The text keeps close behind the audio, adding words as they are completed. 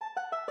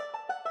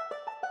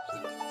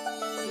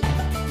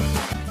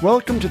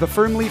Welcome to the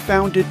Firmly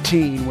Founded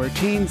Teen, where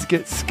teens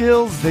get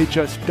skills they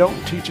just don't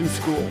teach in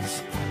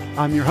schools.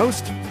 I'm your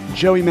host,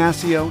 Joey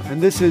Mascio,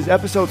 and this is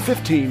episode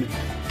 15,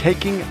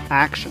 Taking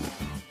Action.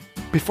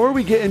 Before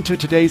we get into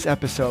today's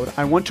episode,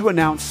 I want to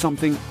announce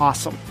something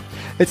awesome.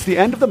 It's the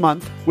end of the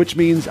month, which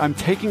means I'm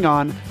taking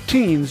on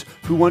teens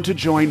who want to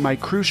join my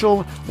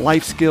Crucial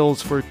Life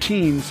Skills for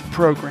Teens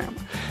program.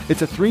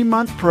 It's a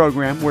 3-month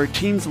program where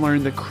teens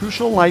learn the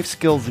crucial life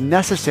skills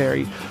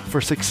necessary for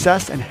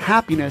success and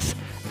happiness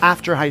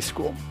after high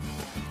school.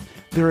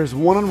 There is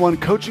one-on-one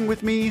coaching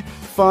with me,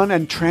 fun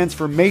and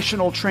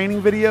transformational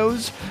training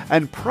videos,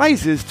 and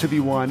prizes to be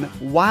won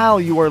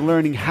while you are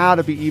learning how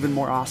to be even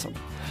more awesome.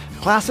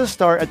 Classes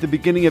start at the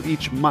beginning of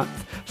each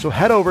month, so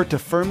head over to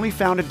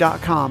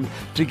firmlyfounded.com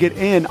to get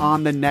in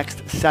on the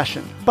next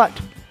session. But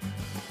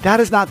that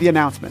is not the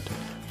announcement.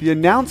 The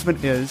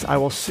announcement is I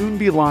will soon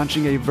be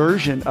launching a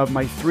version of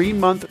my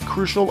 3-month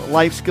Crucial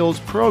Life Skills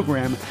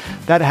program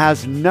that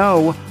has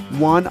no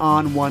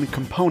one-on-one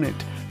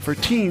component for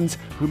teens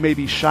who may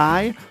be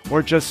shy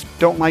or just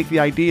don't like the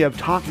idea of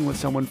talking with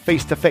someone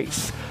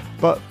face-to-face,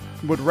 but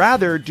would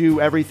rather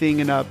do everything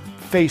in a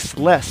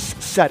faceless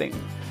setting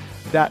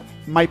that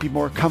might be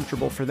more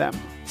comfortable for them.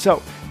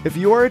 So, if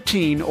you're a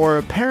teen or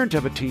a parent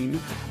of a teen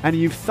and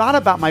you've thought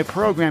about my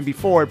program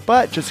before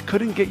but just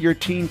couldn't get your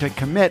teen to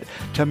commit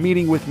to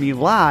meeting with me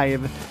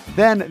live,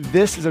 then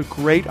this is a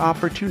great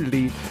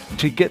opportunity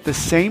to get the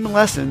same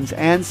lessons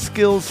and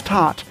skills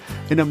taught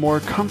in a more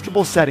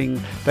comfortable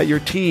setting that your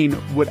teen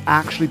would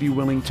actually be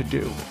willing to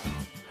do.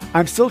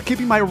 I'm still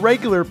keeping my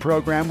regular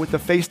program with the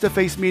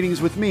face-to-face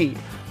meetings with me,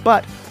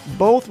 but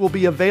both will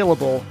be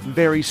available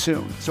very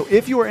soon. So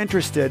if you are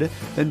interested,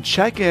 then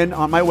check in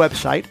on my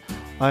website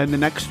in the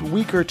next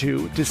week or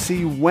two to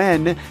see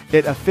when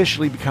it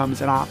officially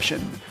becomes an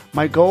option.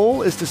 My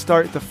goal is to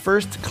start the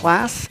first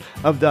class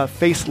of the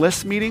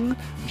Faceless meeting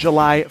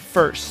July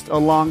 1st,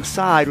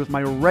 alongside with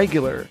my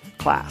regular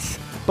class,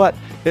 but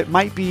it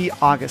might be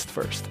August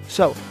 1st.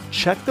 So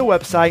check the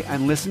website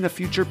and listen to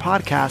future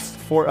podcasts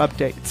for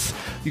updates.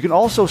 You can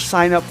also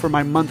sign up for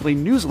my monthly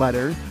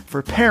newsletter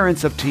for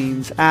parents of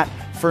teens at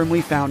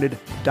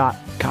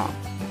firmlyfounded.com.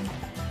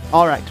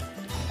 All right,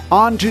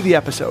 on to the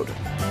episode.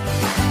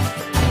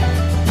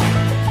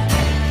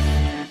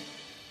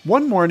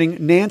 One morning,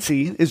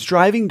 Nancy is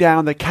driving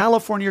down the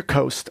California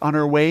coast on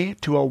her way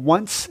to a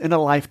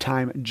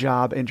once-in-a-lifetime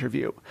job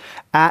interview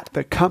at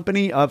the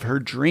company of her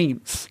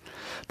dreams.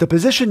 The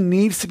position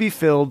needs to be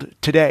filled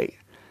today,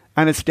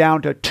 and it's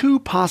down to 2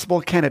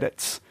 possible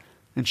candidates,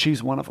 and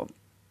she's one of them.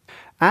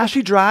 As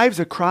she drives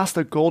across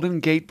the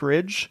Golden Gate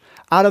Bridge,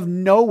 out of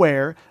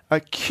nowhere, a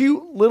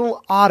cute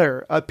little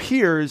otter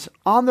appears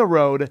on the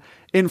road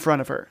in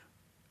front of her.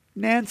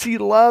 Nancy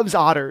loves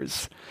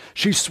otters.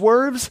 She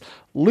swerves,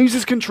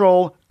 loses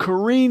control,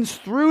 careens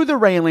through the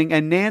railing,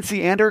 and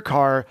Nancy and her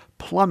car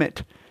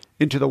plummet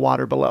into the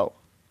water below.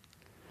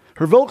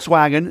 Her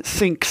Volkswagen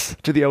sinks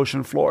to the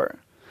ocean floor.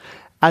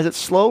 As it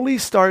slowly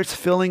starts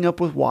filling up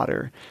with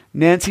water,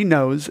 Nancy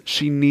knows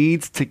she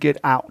needs to get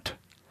out.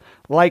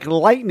 Like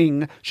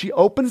lightning, she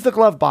opens the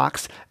glove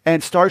box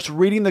and starts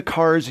reading the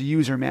car's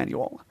user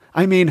manual.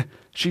 I mean,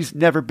 she's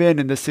never been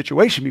in this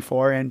situation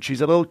before, and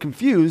she's a little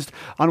confused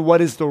on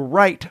what is the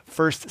right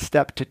first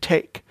step to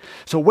take.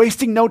 So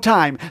wasting no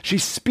time, she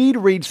speed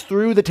reads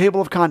through the table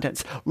of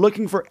contents,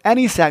 looking for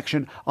any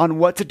section on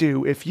what to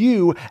do if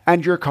you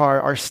and your car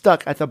are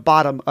stuck at the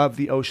bottom of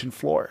the ocean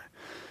floor.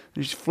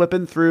 She's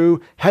flipping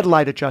through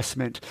headlight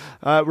adjustment,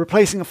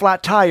 replacing a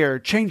flat tire,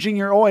 changing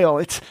your oil.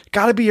 It's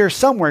got to be here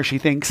somewhere, she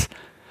thinks.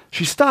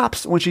 She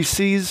stops when she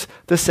sees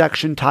the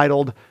section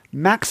titled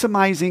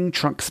Maximizing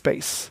Trunk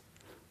Space.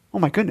 Oh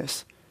my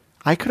goodness.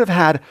 I could have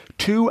had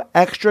 2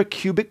 extra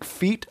cubic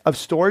feet of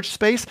storage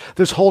space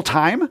this whole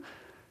time?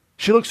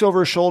 She looks over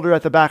her shoulder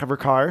at the back of her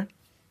car.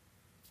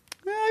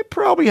 I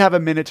probably have a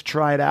minute to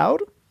try it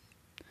out.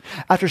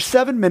 After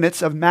 7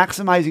 minutes of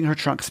maximizing her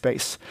trunk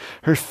space,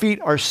 her feet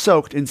are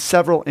soaked in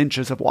several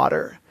inches of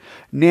water.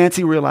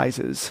 Nancy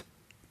realizes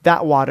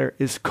that water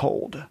is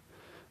cold.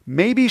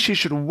 Maybe she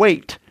should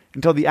wait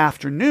until the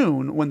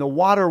afternoon when the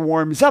water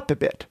warms up a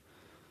bit.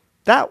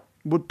 That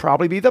would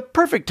probably be the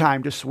perfect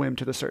time to swim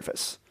to the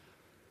surface.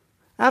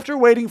 After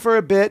waiting for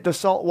a bit, the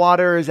salt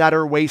water is at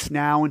her waist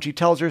now, and she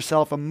tells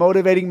herself a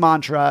motivating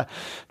mantra,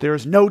 there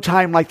is no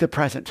time like the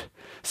present.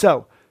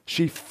 So,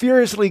 she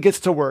furiously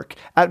gets to work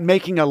at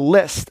making a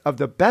list of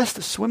the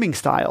best swimming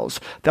styles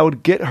that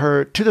would get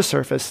her to the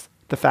surface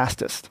the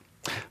fastest.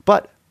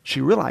 But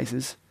she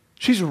realizes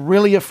she's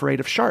really afraid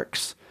of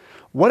sharks.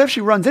 What if she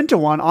runs into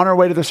one on her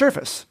way to the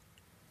surface?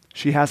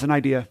 She has an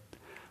idea.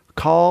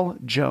 Call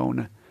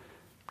Joan.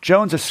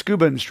 Joan's a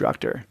scuba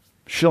instructor.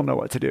 She'll know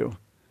what to do.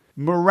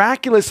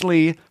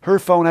 Miraculously, her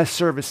phone has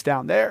service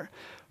down there.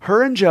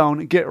 Her and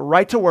Joan get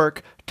right to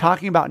work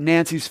talking about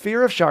Nancy's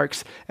fear of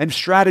sharks and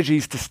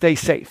strategies to stay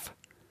safe.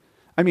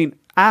 I mean,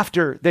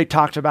 after they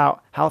talked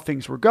about how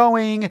things were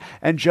going,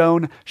 and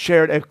Joan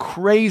shared a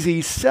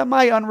crazy,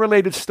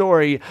 semi-unrelated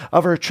story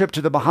of her trip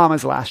to the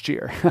Bahamas last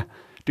year.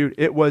 Dude,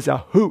 it was a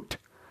hoot.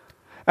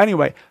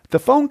 Anyway, the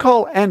phone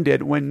call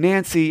ended when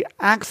Nancy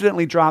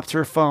accidentally drops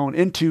her phone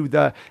into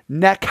the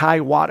neck-high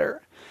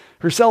water.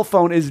 Her cell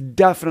phone is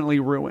definitely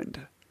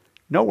ruined.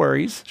 No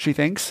worries, she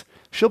thinks.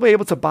 She'll be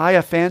able to buy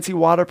a fancy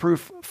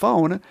waterproof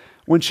phone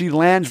when she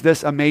lands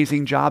this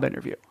amazing job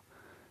interview.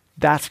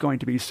 That's going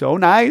to be so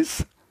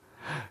nice.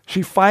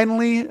 She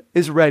finally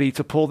is ready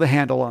to pull the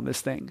handle on this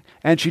thing,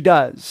 and she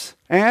does.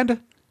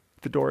 And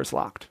the door is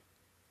locked.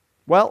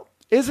 Well,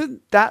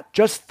 isn't that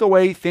just the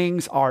way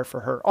things are for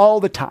her all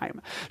the time?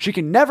 She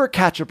can never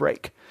catch a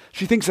break.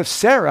 She thinks of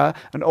Sarah,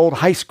 an old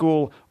high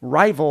school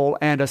rival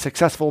and a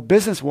successful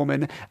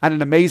businesswoman at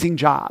an amazing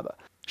job.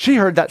 She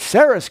heard that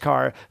Sarah's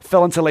car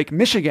fell into Lake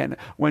Michigan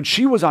when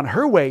she was on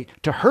her way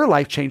to her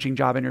life-changing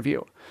job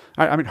interview.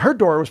 I mean, her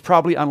door was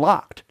probably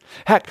unlocked.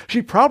 Heck,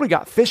 she probably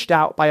got fished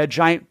out by a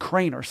giant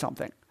crane or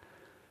something.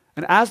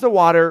 And as the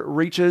water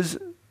reaches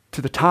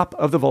to the top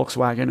of the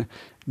Volkswagen,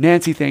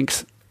 Nancy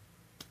thinks,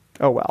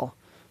 oh well,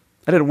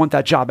 I didn't want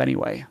that job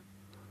anyway.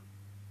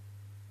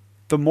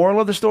 The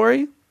moral of the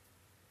story?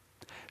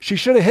 She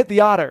should have hit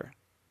the otter.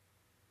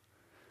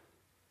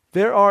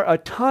 There are a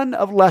ton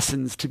of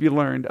lessons to be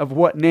learned of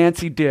what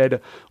Nancy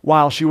did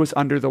while she was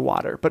under the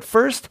water. But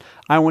first,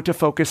 I want to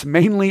focus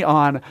mainly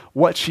on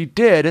what she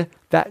did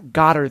that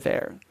got her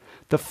there.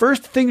 The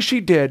first thing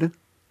she did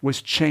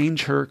was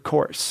change her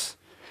course.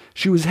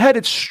 She was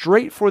headed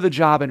straight for the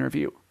job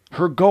interview,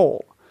 her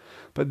goal.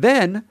 But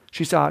then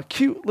she saw a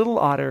cute little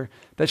otter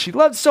that she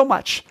loved so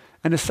much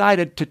and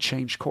decided to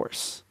change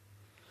course.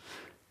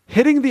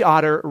 Hitting the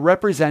otter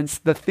represents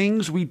the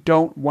things we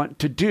don't want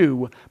to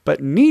do,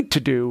 but need to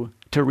do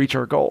to reach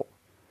our goal.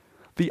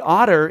 The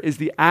otter is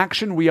the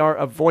action we are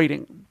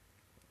avoiding.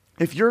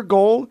 If your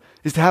goal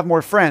is to have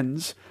more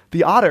friends,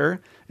 the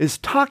otter is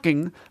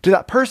talking to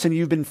that person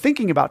you've been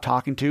thinking about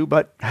talking to,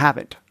 but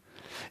haven't.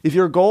 If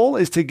your goal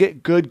is to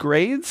get good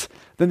grades,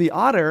 then the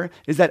otter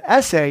is that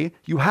essay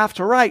you have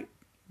to write,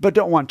 but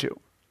don't want to.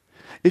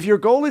 If your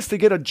goal is to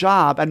get a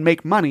job and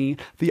make money,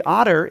 the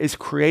otter is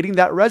creating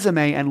that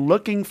resume and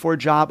looking for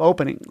job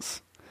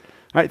openings.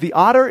 All right, the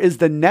otter is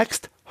the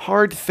next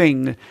hard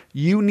thing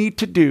you need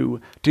to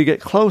do to get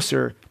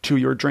closer to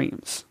your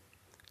dreams.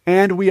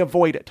 And we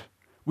avoid it.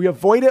 We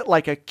avoid it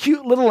like a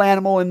cute little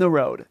animal in the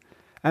road.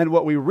 And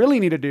what we really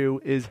need to do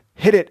is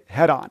hit it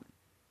head on.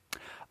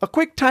 A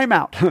quick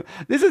timeout.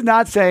 This is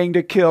not saying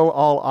to kill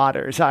all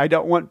otters. I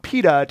don't want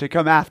PETA to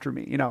come after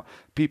me.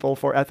 People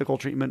for ethical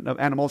treatment of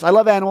animals. I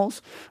love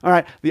animals. All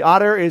right. The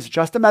otter is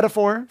just a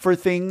metaphor for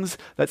things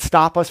that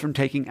stop us from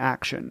taking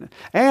action.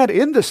 And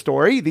in the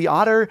story, the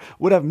otter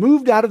would have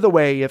moved out of the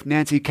way if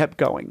Nancy kept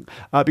going.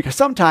 Because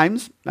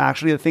sometimes,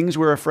 actually, the things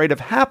we're afraid of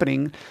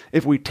happening,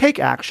 if we take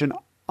action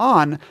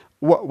on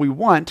what we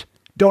want,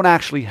 don't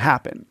actually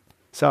happen.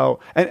 So,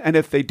 and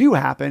if they do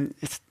happen,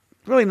 it's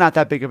really not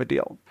that big of a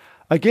deal.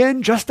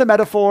 Again, just a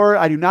metaphor.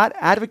 I do not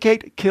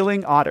advocate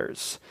killing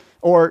otters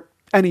or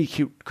any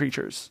cute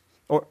creatures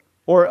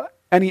or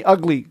any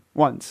ugly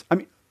ones. I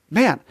mean,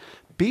 man,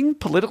 being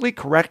politically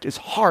correct is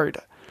hard.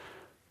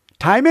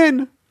 Time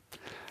in.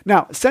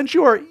 Now, since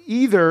you are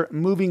either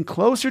moving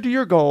closer to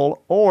your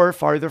goal or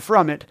farther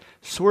from it,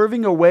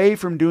 swerving away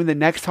from doing the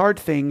next hard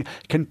thing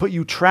can put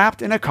you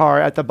trapped in a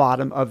car at the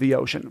bottom of the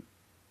ocean,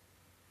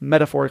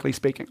 metaphorically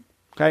speaking.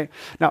 Okay.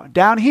 Now,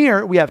 down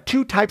here, we have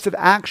two types of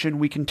action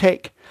we can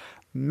take.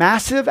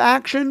 Massive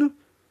action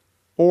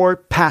or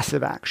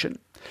passive action.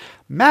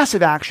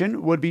 Massive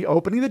action would be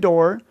opening the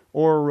door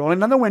or rolling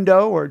down the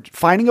window or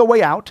finding a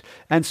way out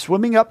and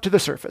swimming up to the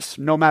surface,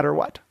 no matter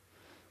what.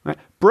 Right?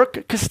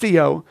 Brooke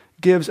Castillo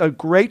gives a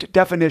great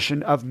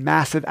definition of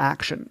massive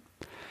action.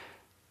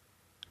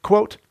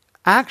 Quote,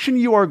 action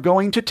you are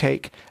going to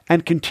take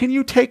and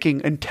continue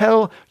taking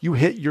until you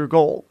hit your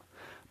goal.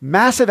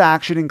 Massive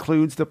action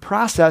includes the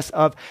process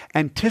of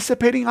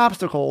anticipating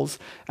obstacles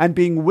and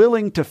being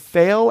willing to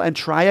fail and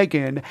try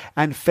again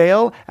and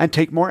fail and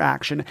take more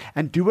action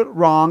and do it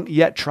wrong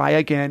yet try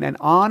again and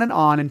on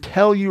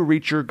until you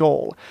reach your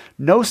goal.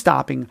 No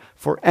stopping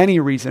for any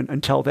reason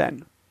until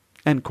then.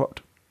 End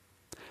quote.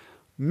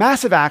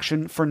 Massive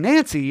action for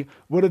Nancy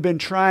would have been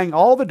trying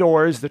all the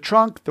doors, the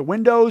trunk, the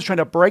windows, trying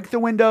to break the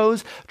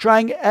windows,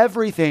 trying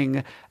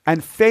everything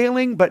and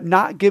failing but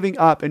not giving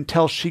up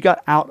until she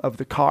got out of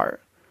the car.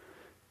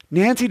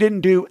 Nancy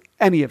didn't do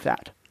any of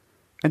that.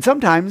 And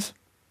sometimes,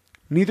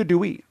 neither do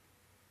we.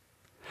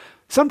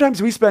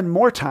 Sometimes we spend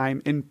more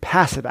time in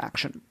passive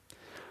action.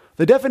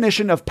 The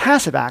definition of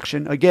passive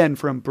action, again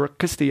from Brooke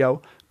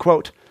Castillo,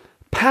 quote,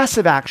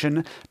 passive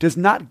action does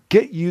not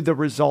get you the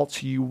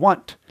results you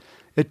want.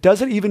 It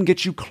doesn't even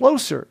get you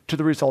closer to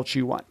the results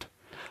you want.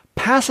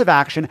 Passive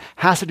action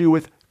has to do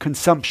with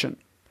consumption.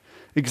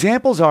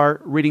 Examples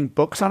are reading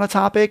books on a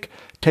topic,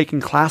 taking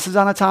classes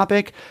on a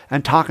topic,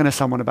 and talking to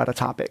someone about a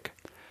topic.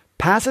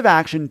 Passive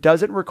action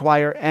doesn't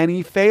require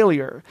any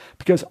failure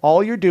because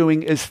all you're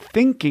doing is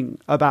thinking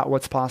about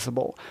what's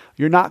possible.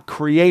 You're not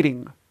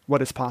creating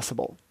what is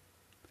possible.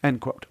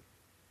 End quote.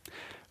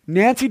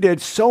 Nancy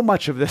did so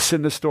much of this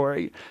in the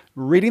story,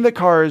 reading the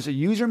car's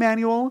user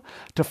manual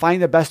to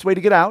find the best way to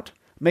get out,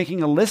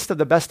 making a list of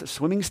the best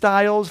swimming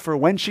styles for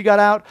when she got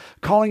out,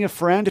 calling a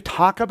friend to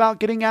talk about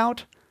getting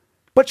out.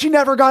 But she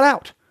never got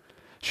out.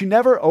 She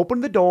never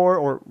opened the door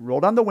or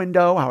rolled down the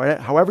window,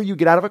 however you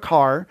get out of a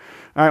car,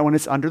 all right, when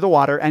it's under the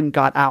water, and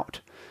got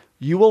out.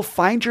 You will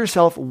find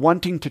yourself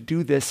wanting to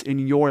do this in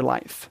your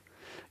life.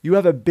 You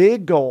have a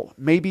big goal,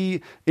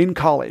 maybe in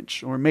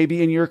college, or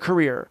maybe in your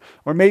career,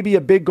 or maybe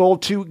a big goal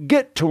to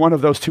get to one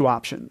of those two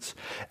options.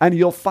 And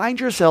you'll find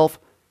yourself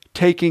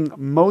taking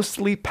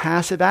mostly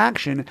passive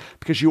action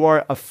because you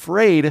are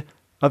afraid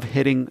of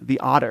hitting the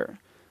otter.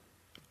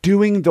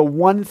 Doing the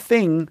one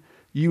thing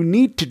you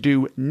need to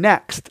do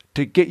next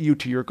to get you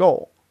to your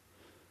goal.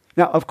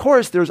 Now, of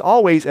course, there's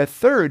always a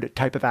third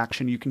type of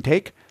action you can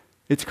take.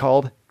 It's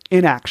called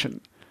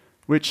inaction,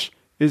 which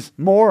is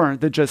more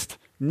than just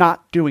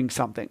not doing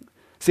something.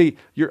 See,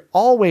 you're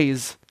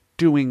always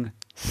doing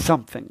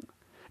something.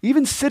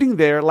 Even sitting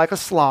there like a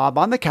slob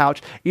on the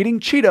couch, eating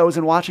Cheetos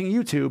and watching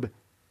YouTube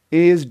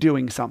is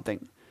doing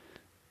something.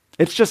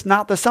 It's just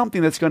not the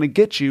something that's going to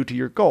get you to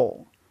your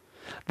goal.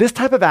 This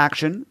type of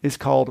action is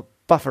called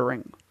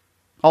buffering,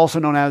 also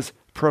known as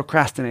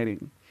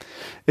procrastinating.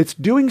 It's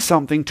doing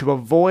something to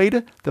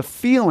avoid the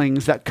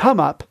feelings that come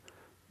up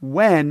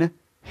when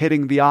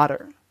hitting the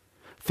otter.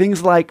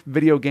 Things like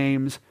video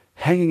games,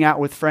 hanging out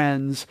with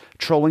friends,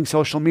 trolling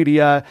social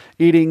media,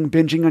 eating,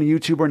 binging on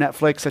YouTube or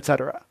Netflix,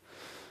 etc.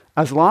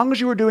 As long as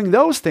you are doing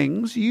those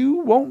things, you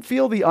won't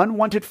feel the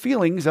unwanted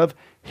feelings of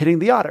hitting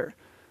the otter,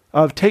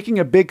 of taking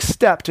a big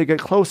step to get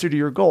closer to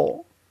your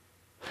goal.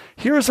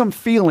 Here are some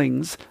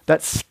feelings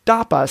that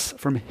stop us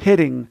from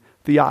hitting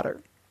the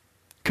otter.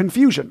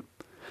 Confusion.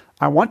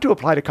 I want to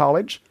apply to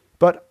college,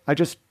 but I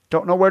just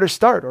don't know where to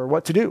start or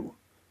what to do.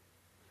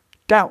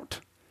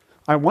 Doubt.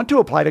 I want to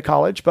apply to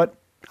college, but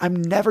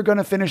I'm never going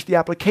to finish the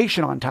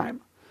application on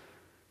time.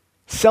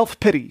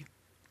 Self-pity.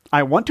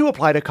 I want to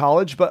apply to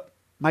college, but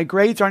my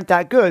grades aren't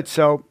that good,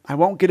 so I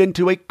won't get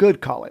into a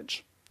good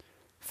college.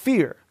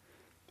 Fear.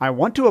 I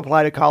want to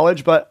apply to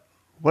college, but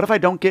what if I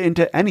don't get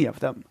into any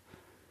of them?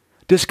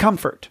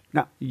 Discomfort.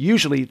 Now,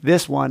 usually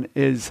this one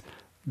is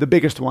the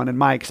biggest one in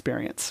my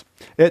experience.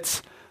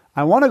 It's,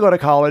 I want to go to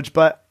college,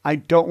 but I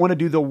don't want to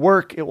do the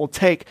work it will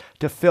take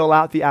to fill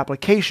out the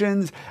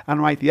applications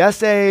and write the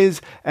essays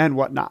and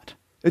whatnot.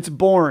 It's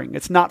boring.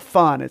 It's not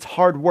fun. It's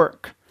hard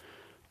work.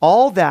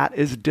 All that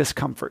is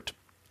discomfort.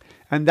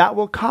 And that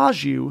will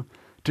cause you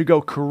to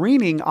go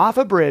careening off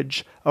a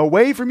bridge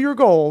away from your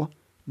goal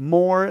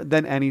more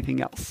than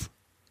anything else.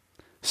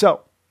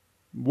 So,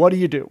 what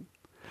do?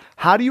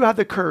 How do you have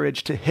the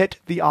courage to hit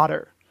the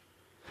otter?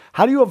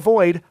 How do you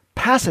avoid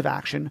passive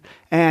action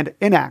and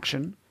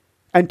inaction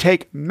and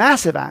take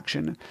massive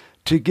action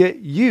to get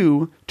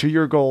you to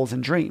your goals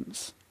and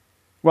dreams?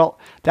 Well,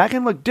 that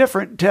can look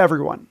different to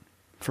everyone.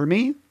 For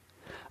me,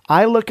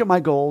 I look at my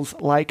goals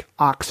like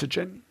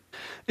oxygen.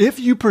 If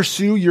you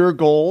pursue your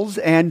goals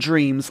and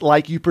dreams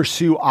like you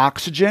pursue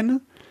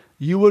oxygen,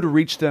 you would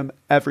reach them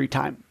every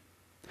time.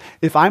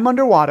 If I'm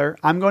underwater,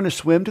 I'm going to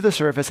swim to the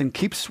surface and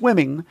keep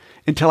swimming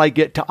until I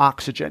get to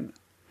oxygen.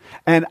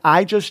 And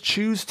I just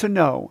choose to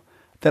know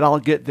that I'll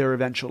get there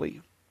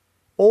eventually.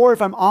 Or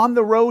if I'm on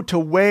the road to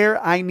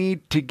where I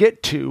need to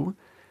get to,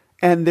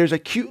 and there's a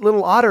cute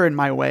little otter in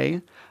my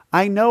way,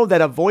 I know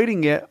that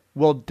avoiding it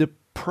will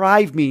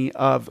deprive me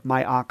of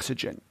my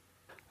oxygen.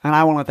 And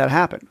I won't let that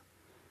happen.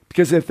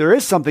 Because if there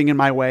is something in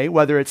my way,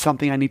 whether it's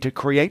something I need to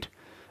create,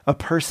 a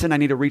person I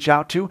need to reach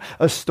out to,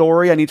 a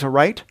story I need to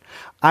write,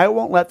 I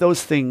won't let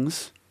those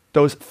things,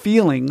 those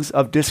feelings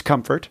of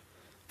discomfort,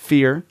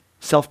 fear,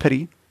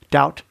 self-pity,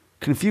 doubt,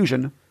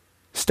 confusion,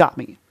 stop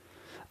me.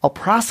 I'll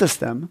process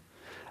them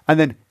and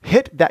then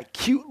hit that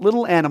cute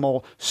little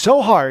animal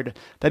so hard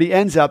that he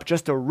ends up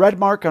just a red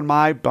mark on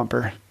my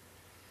bumper.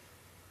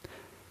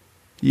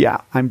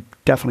 Yeah, I'm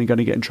definitely going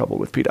to get in trouble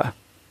with PETA.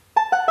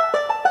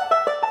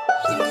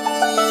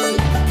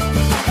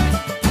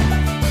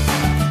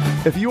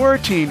 If you are a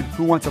teen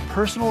who wants a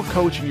personal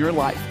coach in your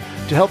life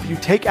to help you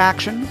take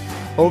action,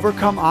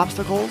 overcome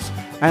obstacles,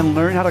 and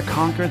learn how to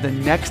conquer the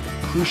next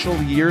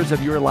crucial years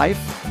of your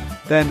life,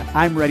 then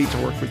I'm ready to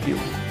work with you.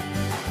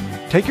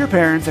 Take your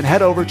parents and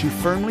head over to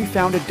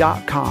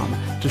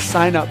firmlyfounded.com to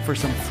sign up for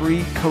some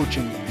free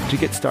coaching to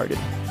get started.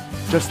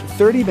 Just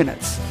 30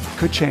 minutes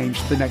could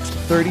change the next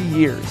 30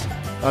 years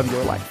of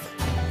your life.